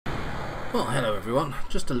Well, hello everyone.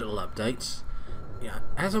 Just a little update. Yeah,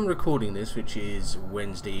 as I'm recording this, which is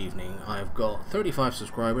Wednesday evening, I've got 35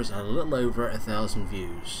 subscribers and a little over 1,000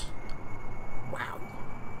 views. Wow.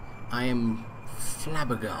 I am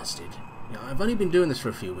flabbergasted. I've only been doing this for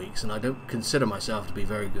a few weeks and I don't consider myself to be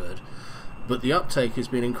very good, but the uptake has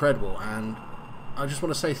been incredible, and I just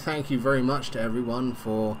want to say thank you very much to everyone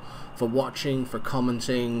for watching, for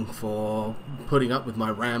commenting, for putting up with my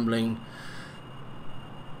rambling.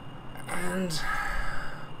 And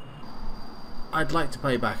I'd like to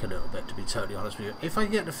pay back a little bit, to be totally honest with you. If I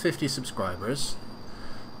get to 50 subscribers,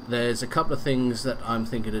 there's a couple of things that I'm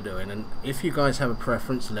thinking of doing, and if you guys have a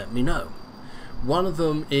preference, let me know. One of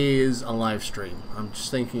them is a live stream. I'm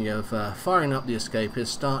just thinking of firing up the Escapists,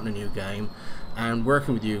 starting a new game, and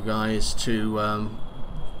working with you guys to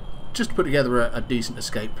just put together a decent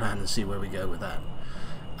escape plan and see where we go with that.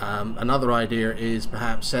 Another idea is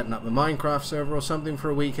perhaps setting up a Minecraft server or something for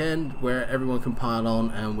a weekend where everyone can pile on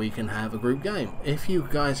and we can have a group game. If you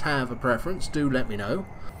guys have a preference, do let me know,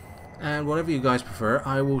 and whatever you guys prefer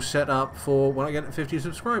I will set up for when I get to 50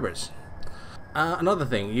 subscribers. Another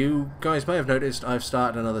thing, you guys may have noticed I've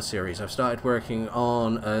started another series. I've started working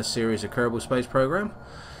on a series of Kerbal Space Program.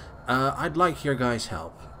 I'd like your guys'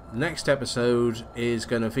 help. The next episode is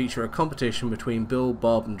going to feature a competition between Bill,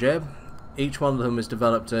 Bob and Jeb. Each one of them has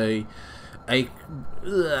developed we'll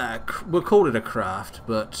call it a craft,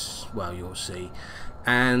 but, well, you'll see.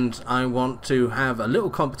 And I want to have a little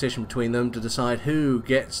competition between them to decide who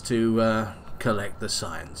gets to collect the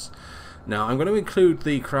science. Now, I'm going to include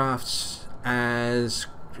the crafts as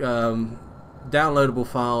downloadable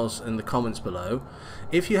files in the comments below.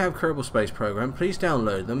 If you have Kerbal Space Program, please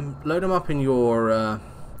download them. Load them up in your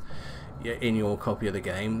copy of the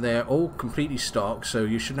game. They're all completely stock, so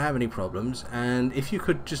you shouldn't have any problems. And if you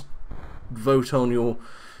could just vote on your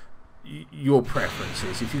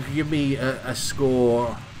preferences, if you could give me a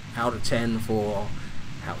score out of 10 for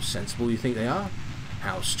how sensible you think they are,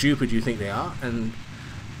 how stupid you think they are, and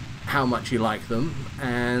how much you like them.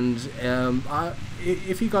 And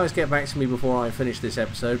if you guys get back to me before I finish this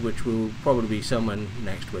episode, which will probably be somewhere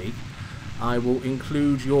next week, I will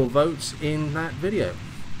include your votes in that video.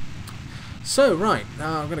 So, right,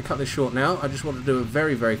 I'm going to cut this short now. I just wanted to do a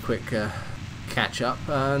very, very quick catch-up,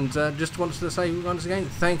 and just wanted to say once again,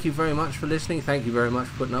 thank you very much for listening. Thank you very much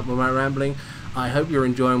for putting up with my rambling. I hope you're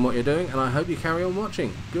enjoying what you're doing, and I hope you carry on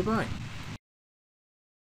watching. Goodbye.